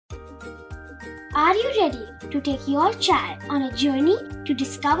Are you ready to take your child on a journey to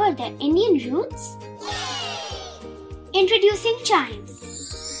discover their Indian roots? Introducing Chimes,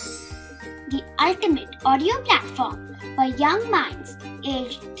 the ultimate audio platform for young minds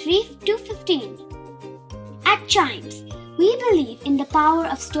aged 3 to 15. At Chimes, we believe in the power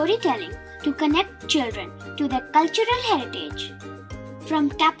of storytelling to connect children to their cultural heritage. From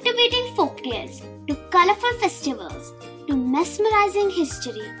captivating folktales to colorful festivals to mesmerizing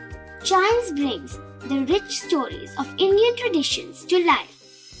history, Chimes brings the rich stories of Indian traditions to life.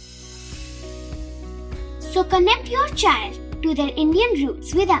 So connect your child to their Indian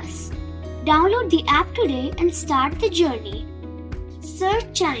roots with us. Download the app today and start the journey. Search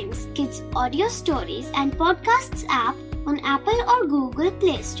Chimes Kids Audio Stories and Podcasts app on Apple or Google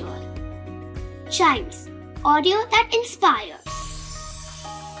Play Store. Chimes, audio that inspires.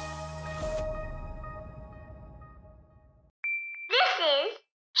 This is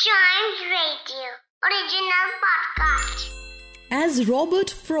Chimes Radio, original podcast. As Robert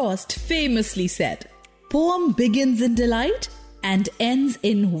Frost famously said, poem begins in delight and ends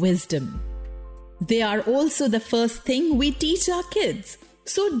in wisdom. They are also the first thing we teach our kids.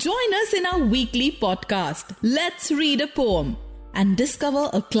 So join us in our weekly podcast, Let's Read a Poem, and discover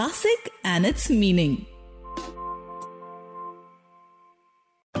a classic and its meaning.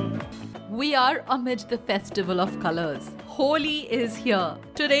 We are amid the festival of colors. Holi is here.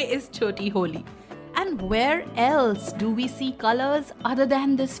 Today is Choti Holi. And where else do we see colors other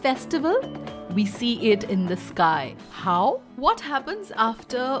than this festival? We see it in the sky. How? What happens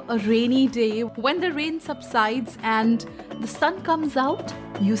after a rainy day when the rain subsides and the sun comes out?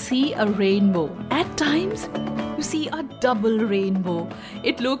 You see a rainbow. At times, you see a double rainbow.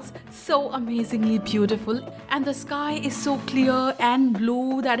 It looks so amazingly beautiful, and the sky is so clear and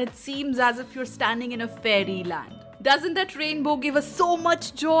blue that it seems as if you're standing in a fairyland. Doesn't that rainbow give us so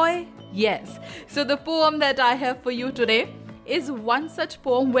much joy? Yes. So the poem that I have for you today is one such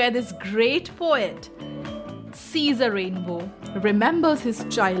poem where this great poet sees a rainbow, remembers his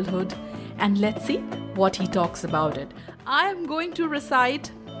childhood, and let's see what he talks about it. I am going to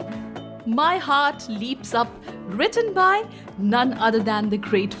recite My Heart Leaps Up, written by none other than the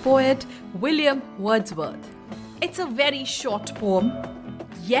great poet William Wordsworth. It's a very short poem,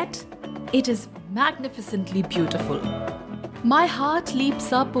 yet it is magnificently beautiful. My heart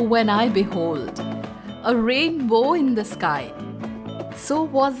leaps up when I behold a rainbow in the sky. So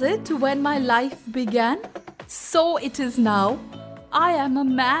was it when my life began? So it is now. I am a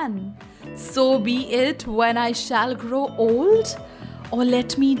man. So be it when I shall grow old, or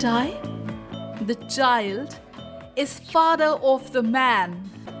let me die. The child is father of the man,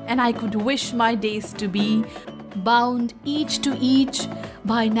 and I could wish my days to be bound each to each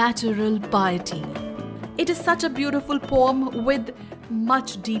by natural piety. It is such a beautiful poem with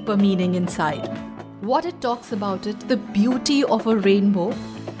much deeper meaning inside. What it talks about it, the beauty of a rainbow,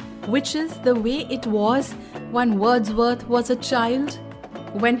 which is the way it was when Wordsworth was a child,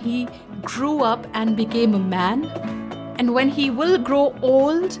 when he grew up and became a man, and when he will grow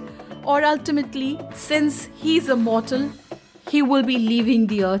old, or ultimately, since he's a mortal, he will be leaving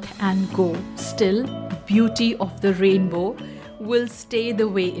the earth and go. Still, beauty of the rainbow will stay the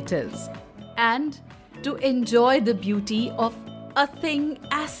way it is. And to enjoy the beauty of a thing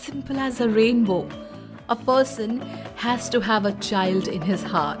as simple as a rainbow, a person has to have a child in his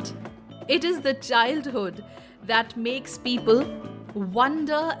heart. It is the childhood that makes people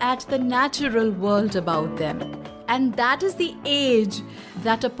wonder at the natural world about them. And that is the age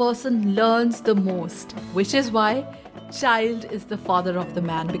that a person learns the most, which is why child is the father of the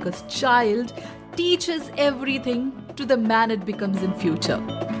man, because child teaches everything to the man it becomes in future.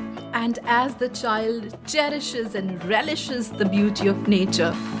 And as the child cherishes and relishes the beauty of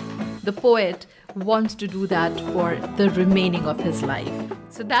nature, the poet wants to do that for the remaining of his life.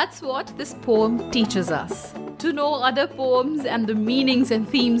 So that's what this poem teaches us. To know other poems and the meanings and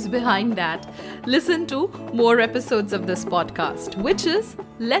themes behind that, listen to more episodes of this podcast, which is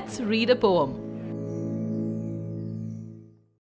Let's Read a Poem.